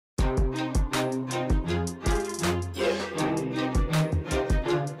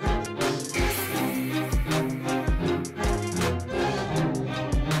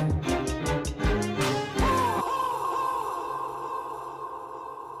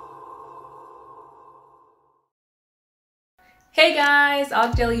Hey guys,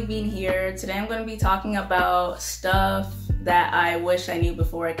 Alt Jelly Bean here. Today I'm going to be talking about stuff that I wish I knew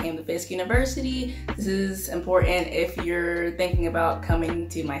before I came to Fisk University. This is important if you're thinking about coming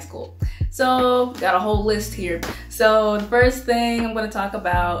to my school. So, got a whole list here. So, the first thing I'm going to talk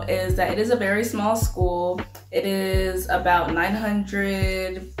about is that it is a very small school. It is about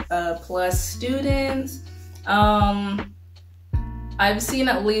 900 plus students. I've seen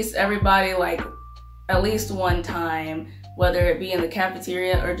at least everybody at least one time, whether it be in the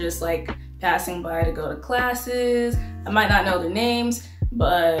cafeteria or just passing by to go to classes. I might not know their names,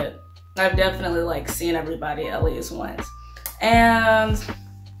 but I've definitely seen everybody at least once. And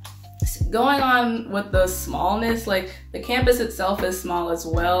going on with the smallness, the campus itself is small as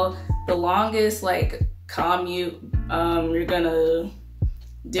well. The longest commute you're gonna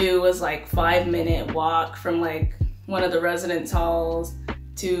do is 5-minute walk from one of the residence halls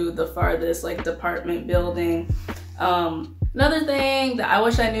to the farthest department building. Another thing that I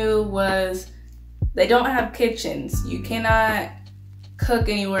wish I knew was they don't have kitchens. You cannot cook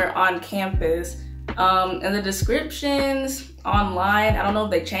anywhere on campus. And the descriptions online, I don't know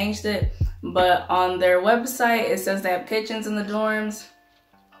if they changed it, but on their website it says they have kitchens in the dorms.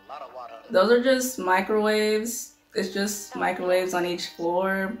 Those are just microwaves. It's just microwaves on each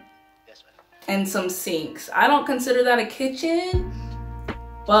floor and some sinks. I don't consider that a kitchen,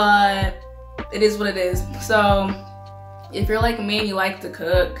 but it is what it is. So if you're like me and you like to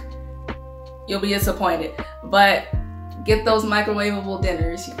cook, you'll be disappointed. But get those microwavable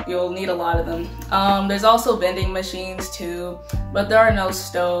dinners. You'll need a lot of them. There's also vending machines too, but there are no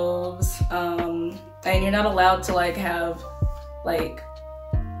stoves. And you're not allowed to have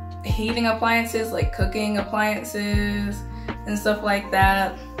heating appliances, cooking appliances and stuff like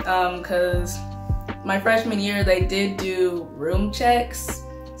that. Cause my freshman year, they did do room checks.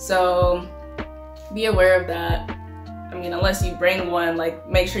 So be aware of that. I mean, unless you bring one,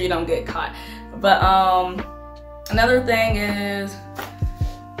 make sure you don't get caught. But another thing is,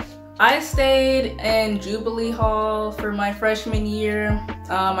 I stayed in Jubilee Hall for my freshman year.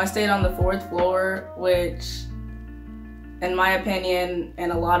 I stayed on the 4th floor, which, in my opinion,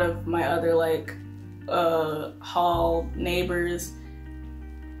 and a lot of my other hall neighbors,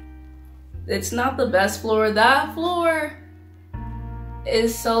 it's not the best floor. That floor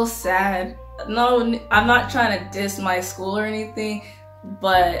is so sad. No, I'm not trying to diss my school or anything,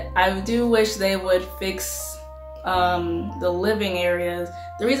 but I do wish they would fix the living areas.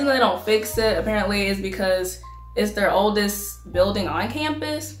 The reason they don't fix it apparently is because it's their oldest building on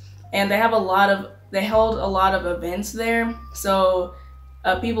campus, and they hold a lot of events there. So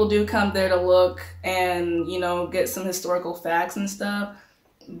people do come there to look and get some historical facts and stuff.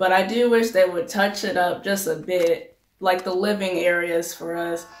 But I do wish they would touch it up just a bit, the living areas for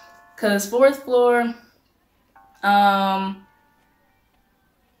us. Cause 4th floor,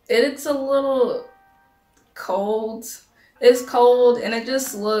 it's a little cold. It's cold and it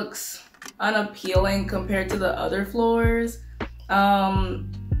just looks unappealing compared to the other floors.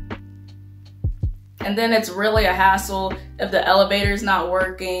 And then it's really a hassle if the elevator's not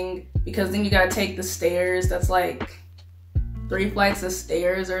working, because then you gotta take the stairs. That's 3 flights of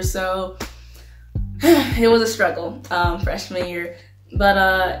stairs or so. It was a struggle freshman year.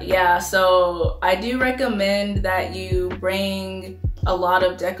 But yeah, so I do recommend that you bring a lot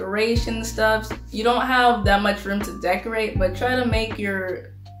of decoration stuff. You don't have that much room to decorate, but try to make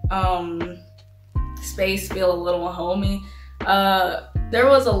your space feel a little homey. There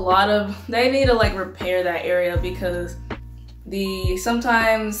was a lot of, they need to repair that area, because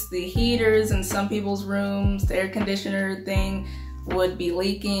sometimes the heaters in some people's rooms, the air conditioner thing would be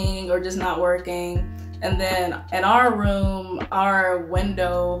leaking or just not working. And then in our room, our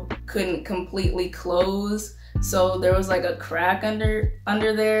window couldn't completely close, so there was a crack under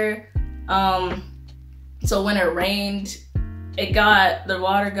there. So when it rained, the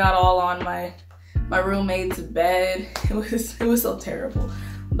water got all on my roommate's bed. It was so terrible.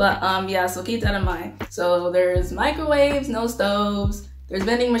 But yeah, so keep that in mind. So there's microwaves, no stoves. There's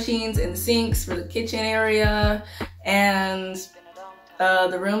vending machines and sinks for the kitchen area, and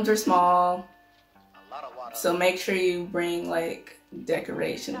the rooms are small. So make sure you bring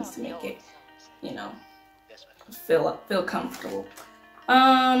decorations to make it, feel comfortable.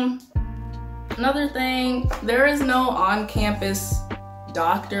 Another thing, there is no on-campus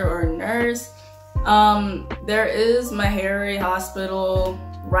doctor or nurse. There is Meharry Hospital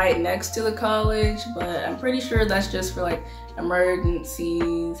right next to the college, but I'm pretty sure that's just for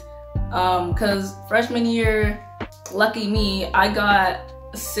emergencies. Cause freshman year, lucky me, I got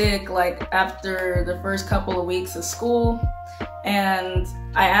sick after the first couple of weeks of school, and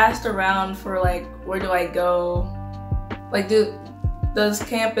I asked around for where do I go like, does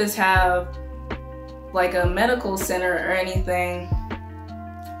campus have like a medical center or anything?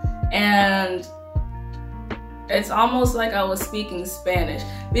 And it's almost like I was speaking Spanish,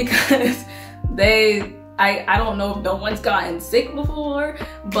 because I don't know if no one's gotten sick before,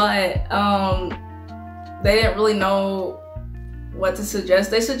 but they didn't really know what to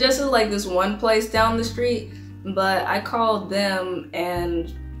suggest. They suggested like this one place down the street, but I called them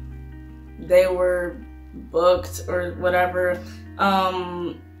and they were booked or whatever.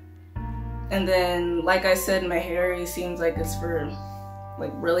 And then, like I said, my hair seems like it's for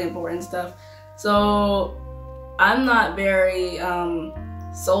like really important stuff. So I'm not very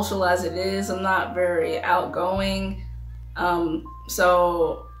social as it is. I'm not very outgoing.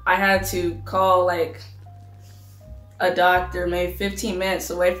 So I had to call like a doctor maybe 15 minutes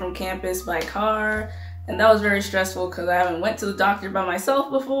away from campus by car. And that was very stressful because I haven't went to the doctor by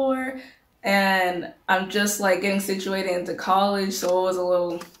myself before. And I'm just like getting situated into college. So it was a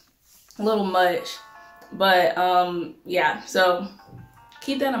little much. But yeah, so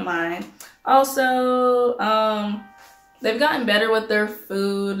keep that in mind. Also, they've gotten better with their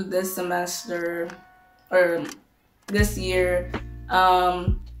food this semester, or this year.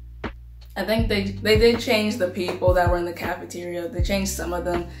 I think they did change the people that were in the cafeteria. They changed some of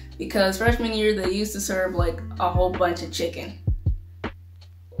them, because freshman year they used to serve like a whole bunch of chicken.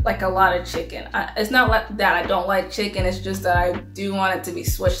 Like a lot of chicken. It's not like that I don't like chicken, it's just that I do want it to be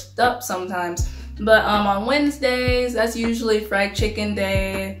switched up sometimes. But on Wednesdays, that's usually fried chicken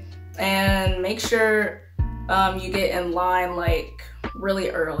day. And make sure you get in line like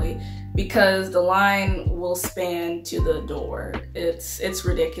really early, because the line will span to the door. It's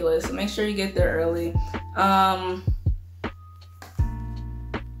ridiculous. So make sure you get there early.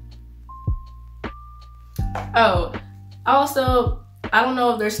 Oh, also, I don't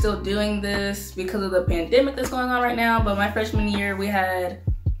know if they're still doing this because of the pandemic that's going on right now, but my freshman year we had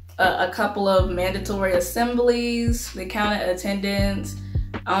a couple of mandatory assemblies. They counted attendance.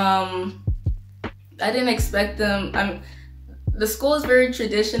 I didn't expect them. The school is very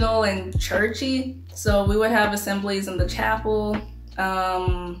traditional and churchy, so we would have assemblies in the chapel.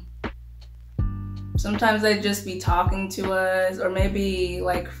 Sometimes they'd just be talking to us, or maybe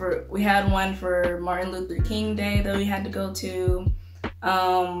like we had one for Martin Luther King Day that we had to go to.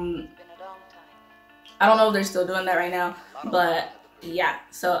 I don't know if they're still doing that right now, but yeah.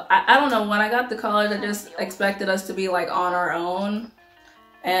 So I don't know. When I got to college, I just expected us to be like on our own,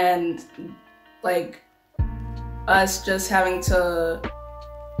 and like us just having to,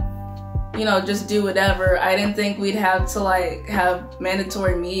 you know, just do whatever. I didn't think we'd have to like have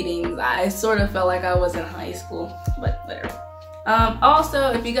mandatory meetings. I sort of felt like I was in high school, but whatever.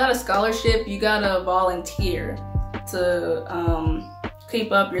 Also, if you got a scholarship, you gotta volunteer to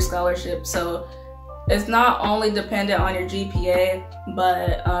keep up your scholarship. So it's not only dependent on your GPA,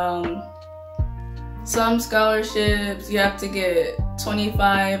 but some scholarships you have to get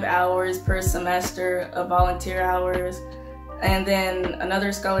 25 hours per semester of volunteer hours, and then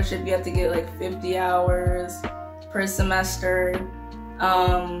another scholarship you have to get like 50 hours per semester.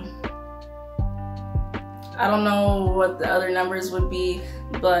 I don't know what the other numbers would be,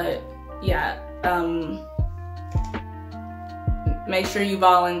 but yeah, make sure you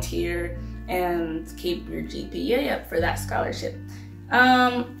volunteer and keep your GPA up for that scholarship.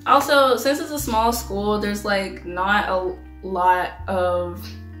 Also, since it's a small school, there's like not a lot of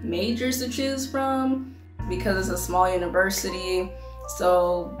majors to choose from because it's a small university.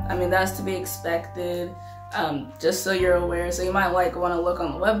 So, I mean, that's to be expected, just so you're aware. So you might like want to look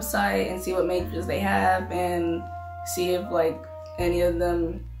on the website and see what majors they have and see if like any of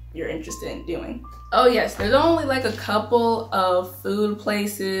them you're interested in doing. Oh yes, there's only like a couple of food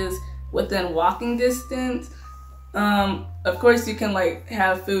places within walking distance. Of course you can like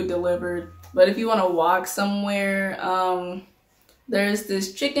have food delivered, but if you want to walk somewhere, there's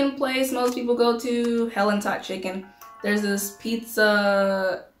this chicken place most people go to, Helen's Hot Chicken. There's this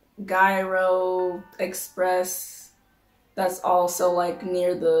Pizza Gyro Express that's also like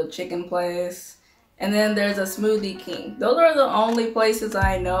near the chicken place. And then there's a Smoothie King. Those are the only places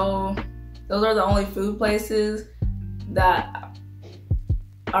I know. Those are the only food places that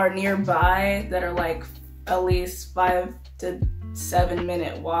are nearby that are like at least 5 to 7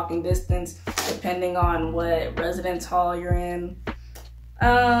 minute walking distance, depending on what residence hall you're in.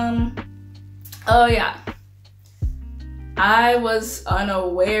 Oh yeah, I was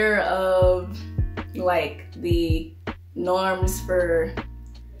unaware of like the norms for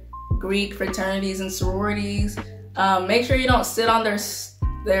Greek fraternities and sororities. Make sure you don't sit on their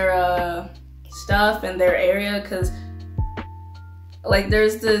stuff in their area, because like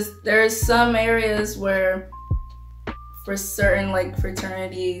there's some areas where for certain like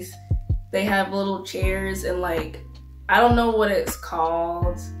fraternities, they have little chairs and like, I don't know what it's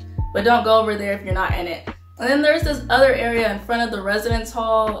called, but don't go over there if you're not in it. And then there's this other area in front of the residence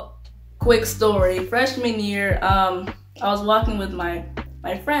hall. Quick story, freshman year, I was walking with my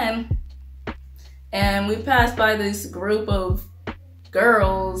friend, and we passed by this group of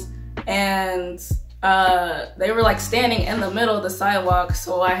girls, and they were like standing in the middle of the sidewalk,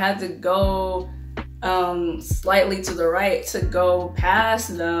 so I had to go slightly to the right to go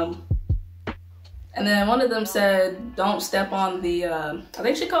past them. And then one of them said, don't step on the, I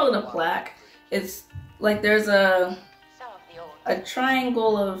think she called it a plaque. It's like there's a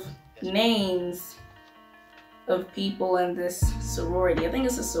triangle of names of people in this sorority. I think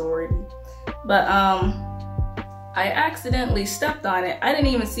it's a sorority. But I accidentally stepped on it. I didn't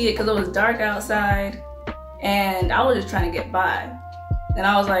even see it because it was dark outside and I was just trying to get by. And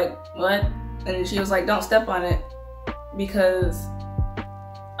I was like, what? And she was like, don't step on it because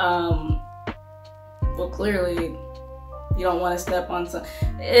well, clearly you don't want to step on some.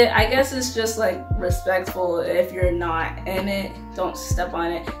 I guess it's just like respectful. If you're not in it, don't step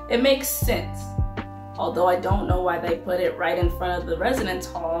on it. It makes sense. Although I don't know why they put it right in front of the residence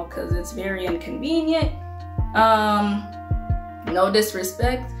hall because it's very inconvenient. No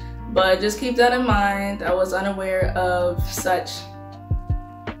disrespect, but just keep that in mind. I was unaware of such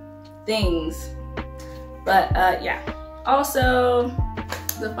things. But yeah. Also,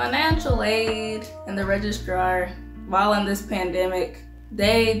 the financial aid and the registrar, while in this pandemic,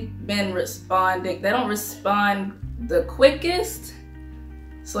 they've been responding. They don't respond the quickest,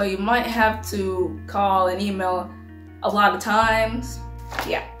 so you might have to call and email a lot of times.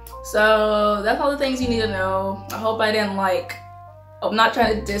 Yeah, so that's all the things you need to know. I hope I didn't I'm not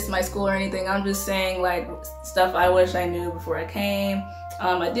trying to diss my school or anything. I'm just saying like stuff I wish I knew before I came.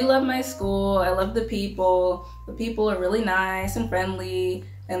 I do love my school. I love the people. The people are really nice and friendly,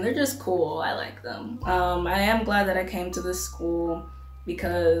 and they're just cool. I like them. I am glad that I came to this school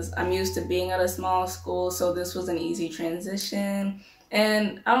because I'm used to being at a small school, so this was an easy transition.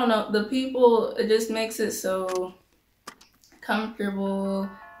 And I don't know, the people, it just makes it so comfortable,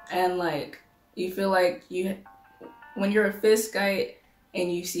 and like you feel like when you're a Fiskite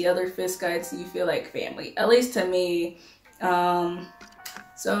and you see other Fiskites, you feel like family, at least to me.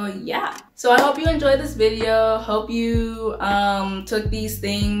 So yeah, so I hope you enjoyed this video. Hope you took these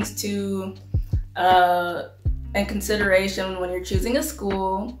things to in consideration when you're choosing a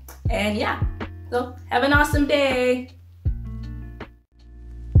school. And yeah, so have an awesome day.